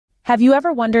Have you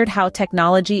ever wondered how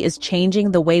technology is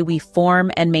changing the way we form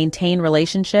and maintain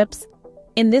relationships?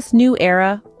 In this new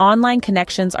era, online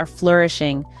connections are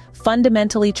flourishing,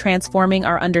 fundamentally transforming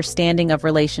our understanding of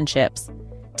relationships.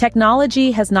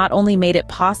 Technology has not only made it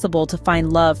possible to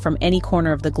find love from any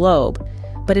corner of the globe,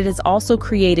 but it has also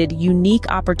created unique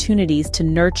opportunities to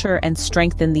nurture and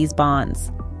strengthen these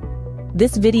bonds.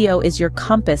 This video is your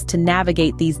compass to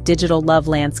navigate these digital love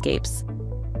landscapes.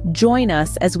 Join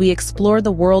us as we explore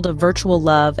the world of virtual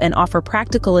love and offer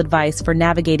practical advice for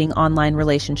navigating online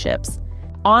relationships.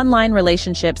 Online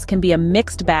relationships can be a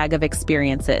mixed bag of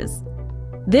experiences.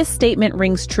 This statement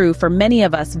rings true for many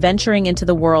of us venturing into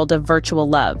the world of virtual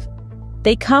love.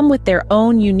 They come with their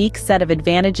own unique set of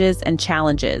advantages and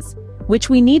challenges, which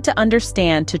we need to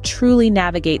understand to truly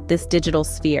navigate this digital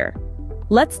sphere.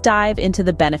 Let's dive into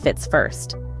the benefits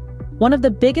first. One of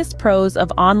the biggest pros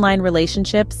of online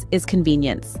relationships is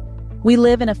convenience. We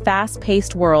live in a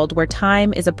fast-paced world where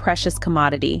time is a precious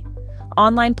commodity.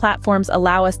 Online platforms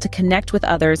allow us to connect with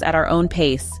others at our own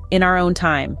pace, in our own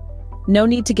time. No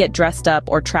need to get dressed up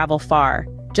or travel far.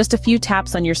 Just a few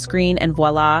taps on your screen and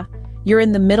voila, you're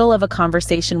in the middle of a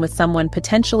conversation with someone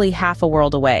potentially half a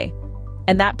world away.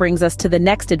 And that brings us to the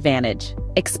next advantage: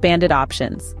 expanded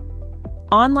options.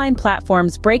 Online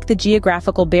platforms break the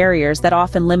geographical barriers that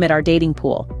often limit our dating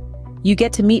pool. You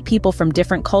get to meet people from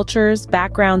different cultures,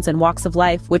 backgrounds, and walks of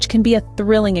life, which can be a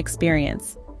thrilling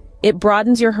experience. It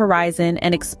broadens your horizon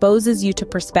and exposes you to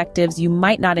perspectives you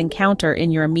might not encounter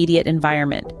in your immediate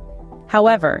environment.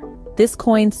 However, this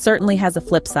coin certainly has a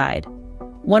flip side.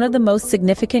 One of the most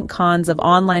significant cons of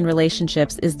online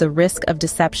relationships is the risk of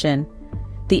deception.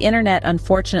 The internet,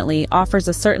 unfortunately, offers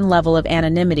a certain level of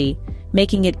anonymity,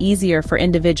 making it easier for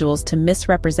individuals to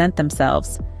misrepresent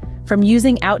themselves. From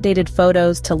using outdated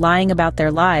photos to lying about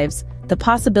their lives, the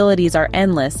possibilities are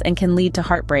endless and can lead to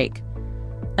heartbreak.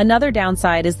 Another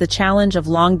downside is the challenge of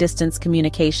long-distance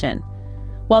communication.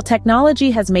 While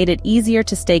technology has made it easier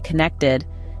to stay connected,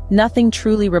 nothing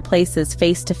truly replaces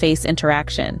face-to-face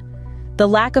interaction. The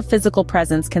lack of physical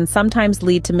presence can sometimes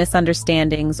lead to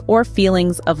misunderstandings or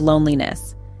feelings of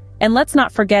loneliness. And let's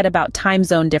not forget about time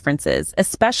zone differences,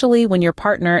 especially when your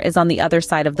partner is on the other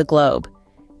side of the globe.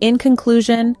 In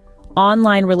conclusion,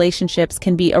 online relationships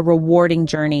can be a rewarding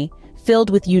journey, filled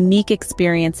with unique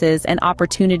experiences and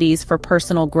opportunities for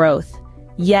personal growth.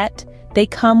 Yet, they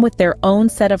come with their own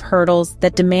set of hurdles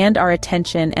that demand our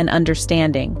attention and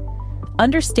understanding.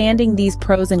 Understanding these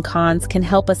pros and cons can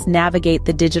help us navigate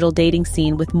the digital dating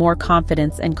scene with more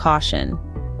confidence and caution.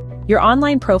 Your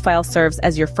online profile serves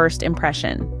as your first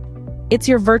impression. It's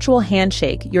your virtual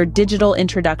handshake, your digital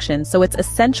introduction, so it's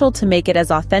essential to make it as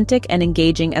authentic and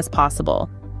engaging as possible.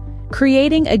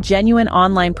 Creating a genuine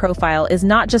online profile is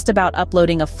not just about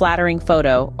uploading a flattering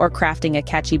photo or crafting a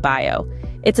catchy bio.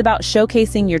 It's about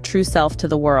showcasing your true self to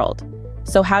the world.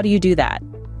 So how do you do that?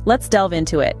 Let's delve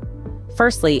into it.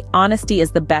 Firstly, honesty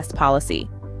is the best policy.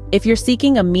 If you're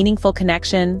seeking a meaningful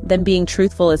connection, then being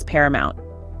truthful is paramount.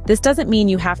 This doesn't mean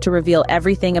you have to reveal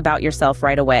everything about yourself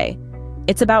right away.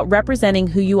 It's about representing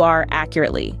who you are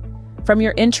accurately. From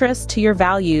your interests to your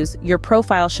values, your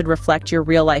profile should reflect your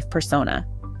real-life persona.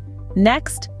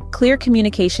 Next, clear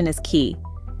communication is key.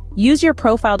 Use your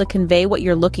profile to convey what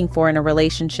you're looking for in a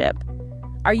relationship.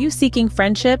 Are you seeking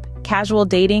friendship, casual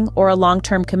dating, or a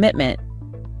long-term commitment?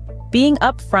 Being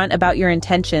upfront about your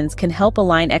intentions can help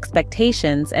align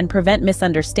expectations and prevent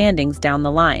misunderstandings down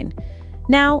the line.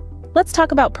 Now, let's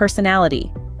talk about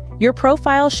personality. Your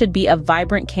profile should be a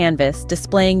vibrant canvas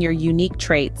displaying your unique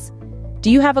traits. Do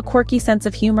you have a quirky sense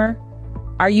of humor?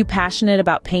 Are you passionate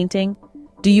about painting?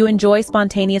 Do you enjoy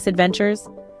spontaneous adventures?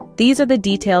 These are the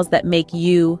details that make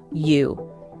you, you.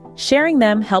 Sharing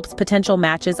them helps potential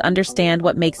matches understand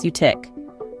what makes you tick.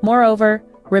 Moreover,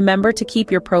 remember to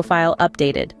keep your profile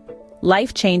updated.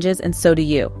 Life changes and so do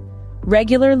you.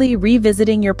 Regularly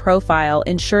revisiting your profile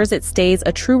ensures it stays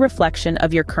a true reflection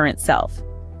of your current self.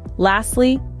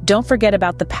 Lastly, don't forget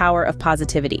about the power of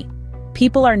positivity.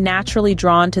 People are naturally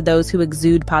drawn to those who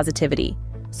exude positivity.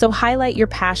 So highlight your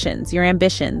passions, your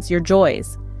ambitions, your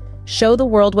joys. Show the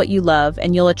world what you love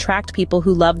and you'll attract people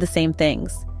who love the same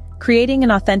things. Creating an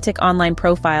authentic online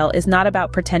profile is not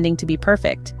about pretending to be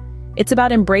perfect. It's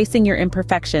about embracing your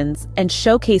imperfections and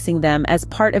showcasing them as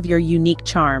part of your unique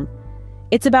charm.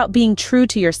 It's about being true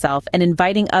to yourself and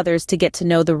inviting others to get to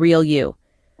know the real you.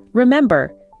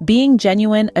 Remember, being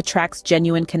genuine attracts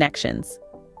genuine connections.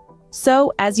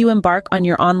 So, as you embark on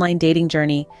your online dating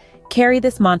journey, carry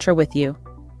this mantra with you.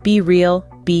 Be real,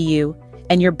 be you,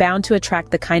 and you're bound to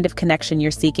attract the kind of connection you're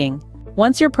seeking.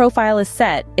 Once your profile is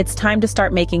set, it's time to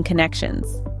start making connections.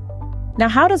 Now,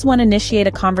 how does one initiate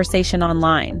a conversation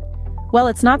online? Well,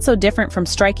 it's not so different from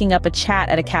striking up a chat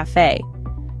at a cafe.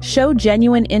 Show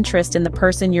genuine interest in the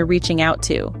person you're reaching out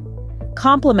to.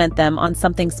 Compliment them on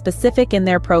something specific in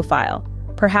their profile,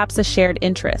 perhaps a shared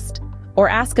interest, or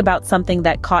ask about something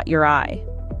that caught your eye.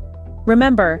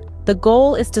 Remember, the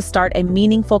goal is to start a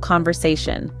meaningful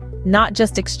conversation, not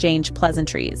just exchange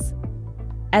pleasantries.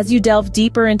 As you delve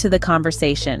deeper into the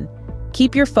conversation,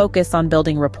 keep your focus on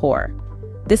building rapport.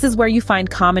 This is where you find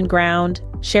common ground,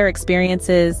 share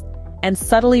experiences, and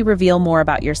subtly reveal more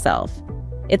about yourself.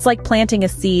 It's like planting a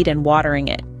seed and watering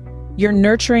it. You're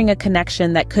nurturing a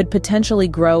connection that could potentially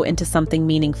grow into something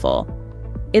meaningful.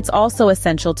 It's also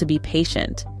essential to be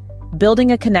patient.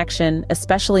 Building a connection,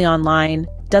 especially online,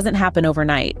 doesn't happen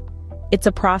overnight. It's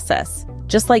a process,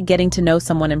 just like getting to know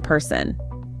someone in person.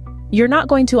 You're not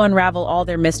going to unravel all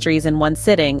their mysteries in one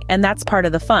sitting, and that's part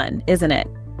of the fun, isn't it?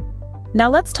 Now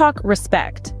let's talk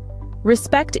respect.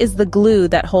 Respect is the glue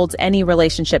that holds any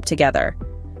relationship together.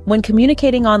 When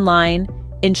communicating online,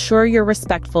 ensure you're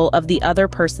respectful of the other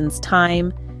person's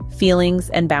time, feelings,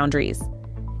 and boundaries.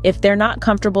 If they're not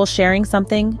comfortable sharing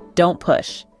something, don't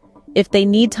push. If they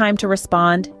need time to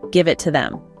respond, give it to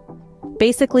them.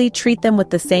 Basically, treat them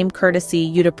with the same courtesy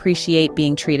you'd appreciate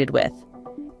being treated with.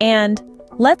 And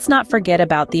let's not forget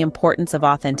about the importance of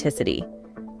authenticity.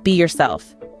 Be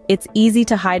yourself. It's easy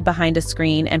to hide behind a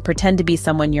screen and pretend to be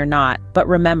someone you're not, but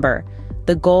remember,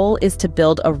 the goal is to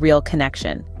build a real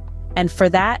connection. And for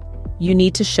that, you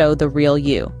need to show the real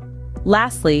you.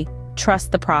 Lastly,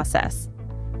 trust the process.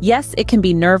 Yes, it can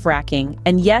be nerve-wracking,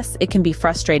 and yes, it can be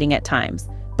frustrating at times.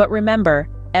 But remember,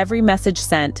 every message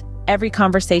sent, every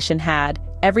conversation had,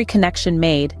 every connection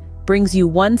made, brings you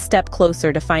one step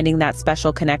closer to finding that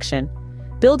special connection.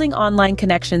 Building online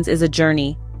connections is a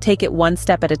journey. Take it one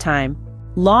step at a time.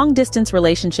 Long-distance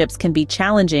relationships can be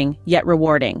challenging, yet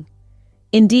rewarding.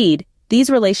 Indeed, these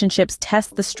relationships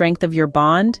test the strength of your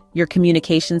bond, your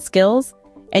communication skills,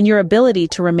 and your ability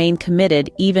to remain committed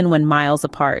even when miles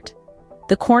apart.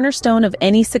 The cornerstone of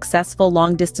any successful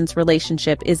long-distance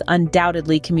relationship is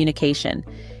undoubtedly communication.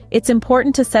 It's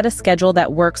important to set a schedule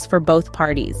that works for both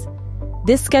parties.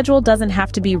 This schedule doesn't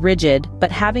have to be rigid,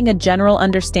 but having a general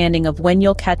understanding of when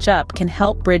you'll catch up can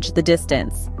help bridge the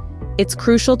distance. It's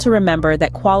crucial to remember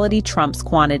that quality trumps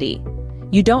quantity.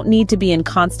 You don't need to be in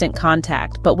constant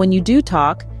contact, but when you do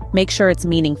talk, make sure it's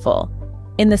meaningful.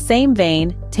 In the same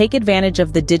vein, take advantage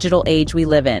of the digital age we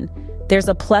live in. There's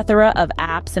a plethora of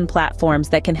apps and platforms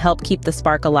that can help keep the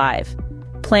spark alive.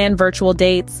 Plan virtual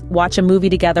dates, watch a movie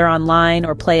together online,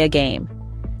 or play a game.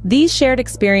 These shared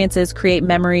experiences create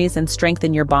memories and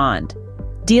strengthen your bond.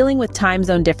 Dealing with time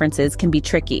zone differences can be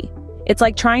tricky. It's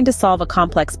like trying to solve a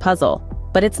complex puzzle,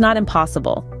 but it's not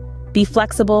impossible. Be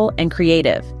flexible and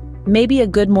creative. Maybe a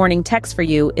good morning text for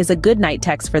you is a good night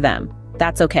text for them.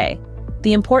 That's okay.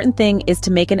 The important thing is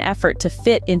to make an effort to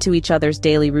fit into each other's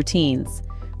daily routines.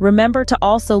 Remember to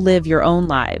also live your own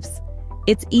lives.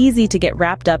 It's easy to get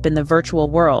wrapped up in the virtual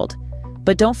world,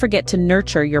 but don't forget to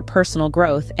nurture your personal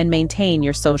growth and maintain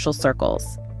your social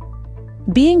circles.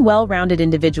 Being well-rounded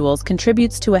individuals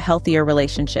contributes to a healthier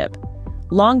relationship.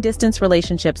 Long-distance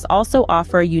relationships also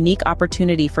offer a unique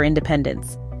opportunity for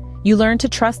independence. You learn to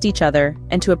trust each other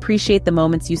and to appreciate the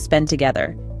moments you spend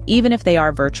together, even if they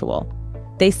are virtual.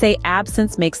 They say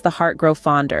absence makes the heart grow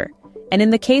fonder, and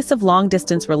in the case of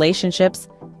long-distance relationships,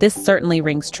 this certainly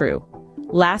rings true.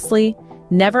 Lastly,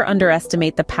 never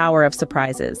underestimate the power of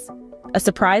surprises. A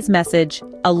surprise message,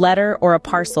 a letter, or a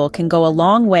parcel can go a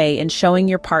long way in showing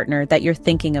your partner that you're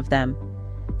thinking of them.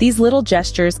 These little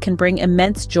gestures can bring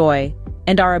immense joy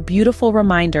and are a beautiful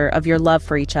reminder of your love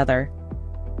for each other.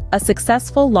 A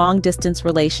successful long-distance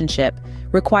relationship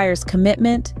requires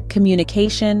commitment,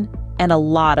 communication, and a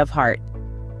lot of heart.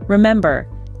 Remember,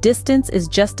 distance is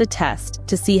just a test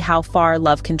to see how far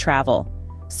love can travel.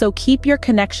 So keep your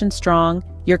connection strong,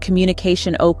 your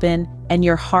communication open, and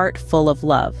your heart full of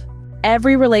love.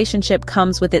 Every relationship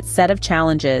comes with its set of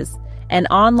challenges, and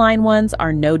online ones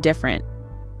are no different.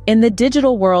 In the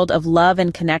digital world of love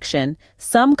and connection,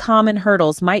 some common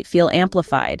hurdles might feel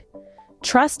amplified.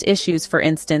 Trust issues, for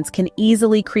instance, can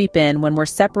easily creep in when we're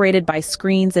separated by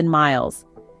screens and miles.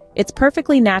 It's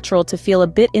perfectly natural to feel a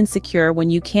bit insecure when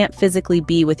you can't physically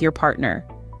be with your partner.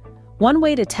 One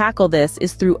way to tackle this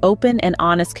is through open and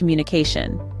honest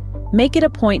communication. Make it a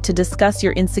point to discuss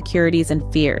your insecurities and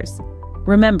fears.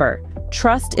 Remember,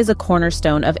 trust is a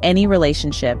cornerstone of any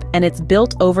relationship, and it's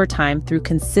built over time through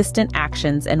consistent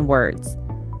actions and words.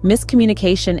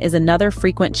 Miscommunication is another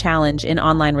frequent challenge in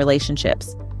online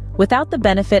relationships. Without the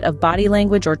benefit of body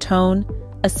language or tone,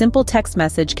 a simple text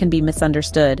message can be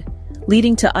misunderstood,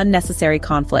 leading to unnecessary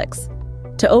conflicts.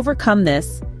 To overcome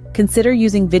this, consider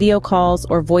using video calls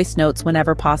or voice notes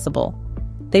whenever possible.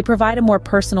 They provide a more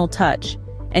personal touch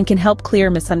and can help clear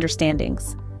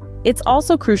misunderstandings. It's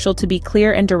also crucial to be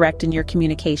clear and direct in your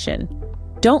communication.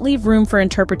 Don't leave room for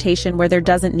interpretation where there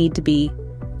doesn't need to be.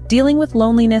 Dealing with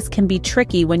loneliness can be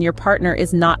tricky when your partner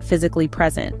is not physically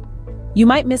present. You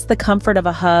might miss the comfort of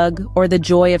a hug or the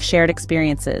joy of shared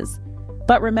experiences.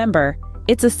 But remember,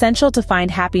 it's essential to find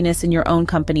happiness in your own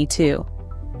company too.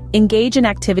 Engage in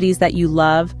activities that you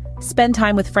love, spend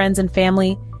time with friends and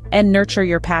family, and nurture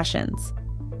your passions.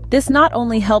 This not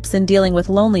only helps in dealing with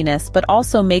loneliness, but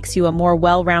also makes you a more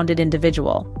well-rounded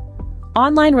individual.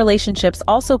 Online relationships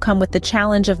also come with the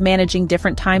challenge of managing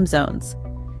different time zones.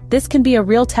 This can be a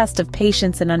real test of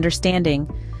patience and understanding,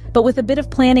 but with a bit of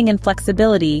planning and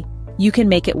flexibility, you can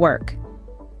make it work.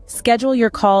 Schedule your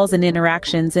calls and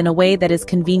interactions in a way that is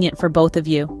convenient for both of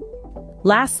you.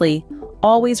 Lastly,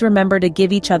 always remember to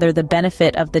give each other the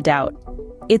benefit of the doubt.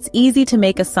 It's easy to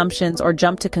make assumptions or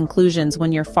jump to conclusions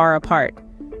when you're far apart,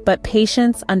 but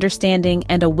patience, understanding,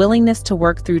 and a willingness to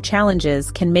work through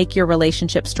challenges can make your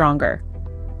relationship stronger.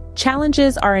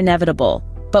 Challenges are inevitable,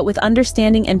 but with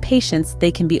understanding and patience,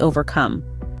 they can be overcome.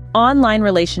 Online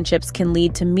relationships can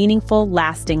lead to meaningful,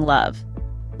 lasting love.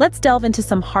 Let's delve into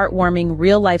some heartwarming,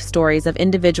 real-life stories of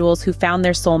individuals who found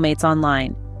their soulmates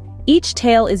online. Each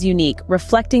tale is unique,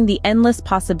 reflecting the endless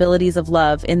possibilities of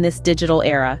love in this digital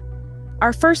era.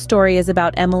 Our first story is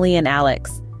about Emily and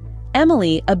Alex.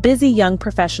 Emily, a busy young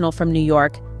professional from New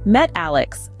York, met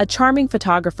Alex, a charming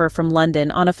photographer from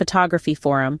London, on a photography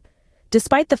forum.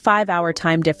 Despite the 5-hour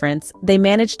time difference, they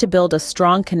managed to build a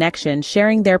strong connection,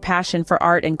 sharing their passion for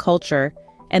art and culture,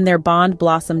 and their bond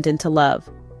blossomed into love.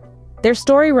 Their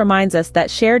story reminds us that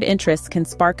shared interests can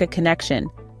spark a connection,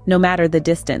 no matter the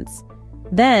distance.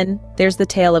 Then, there's the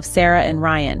tale of Sarah and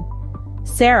Ryan.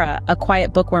 Sarah, a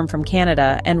quiet bookworm from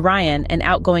Canada, and Ryan, an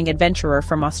outgoing adventurer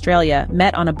from Australia,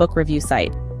 met on a book review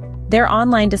site. Their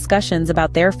online discussions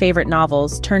about their favorite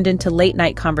novels turned into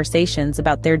late-night conversations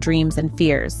about their dreams and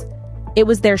fears. It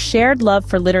was their shared love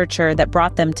for literature that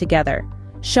brought them together,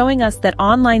 showing us that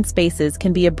online spaces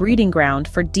can be a breeding ground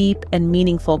for deep and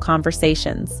meaningful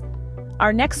conversations.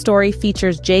 Our next story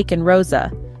features Jake and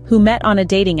Rosa, who met on a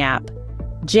dating app.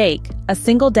 Jake, a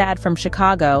single dad from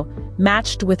Chicago,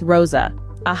 matched with Rosa,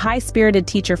 a high-spirited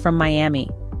teacher from Miami.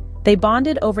 They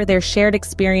bonded over their shared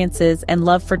experiences and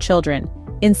love for children,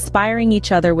 inspiring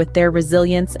each other with their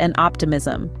resilience and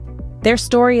optimism. Their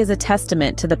story is a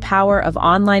testament to the power of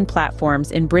online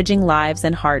platforms in bridging lives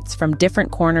and hearts from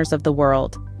different corners of the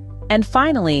world. And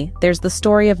finally, there's the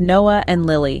story of Noah and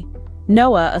Lily.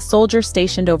 Noah, a soldier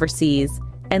stationed overseas,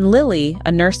 and Lily,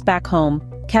 a nurse back home,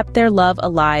 kept their love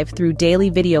alive through daily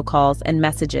video calls and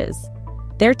messages.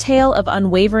 Their tale of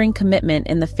unwavering commitment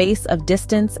in the face of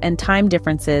distance and time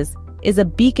differences is a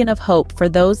beacon of hope for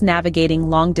those navigating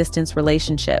long-distance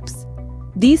relationships.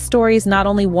 These stories not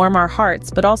only warm our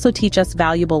hearts but also teach us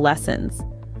valuable lessons.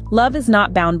 Love is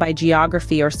not bound by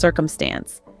geography or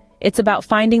circumstance. It's about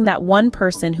finding that one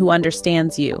person who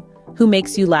understands you, who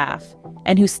makes you laugh,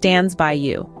 and who stands by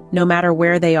you, no matter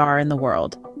where they are in the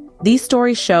world. These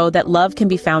stories show that love can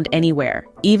be found anywhere,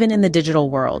 even in the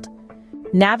digital world.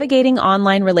 Navigating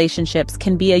online relationships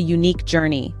can be a unique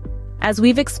journey. As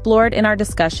we've explored in our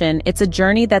discussion, it's a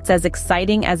journey that's as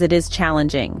exciting as it is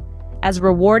challenging, as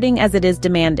rewarding as it is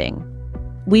demanding.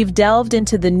 We've delved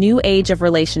into the new age of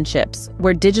relationships,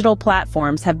 where digital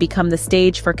platforms have become the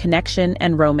stage for connection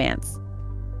and romance.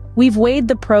 We've weighed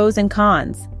the pros and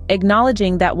cons,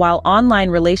 acknowledging that while online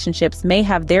relationships may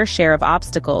have their share of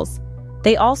obstacles,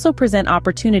 they also present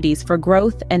opportunities for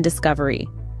growth and discovery.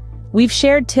 We've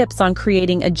shared tips on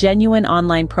creating a genuine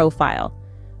online profile,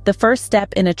 the first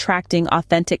step in attracting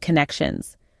authentic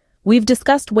connections. We've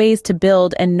discussed ways to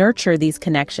build and nurture these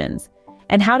connections,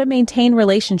 and how to maintain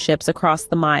relationships across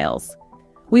the miles.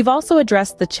 We've also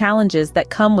addressed the challenges that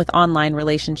come with online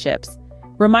relationships,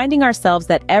 reminding ourselves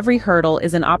that every hurdle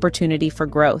is an opportunity for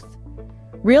growth.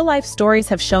 Real-life stories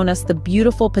have shown us the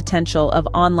beautiful potential of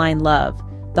online love,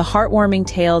 the heartwarming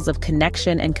tales of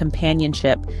connection and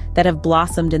companionship that have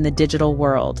blossomed in the digital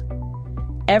world.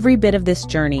 Every bit of this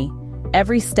journey,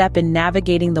 every step in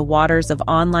navigating the waters of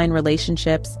online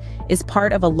relationships, is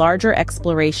part of a larger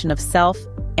exploration of self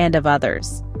and of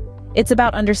others. It's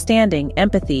about understanding,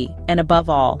 empathy, and above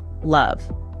all, love.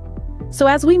 So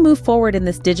as we move forward in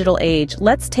this digital age,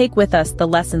 let's take with us the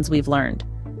lessons we've learned.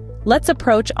 Let's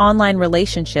approach online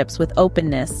relationships with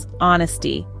openness,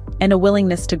 honesty, and a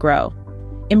willingness to grow.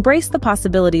 Embrace the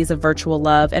possibilities of virtual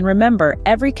love, and remember,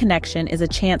 every connection is a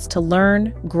chance to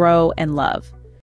learn, grow, and love.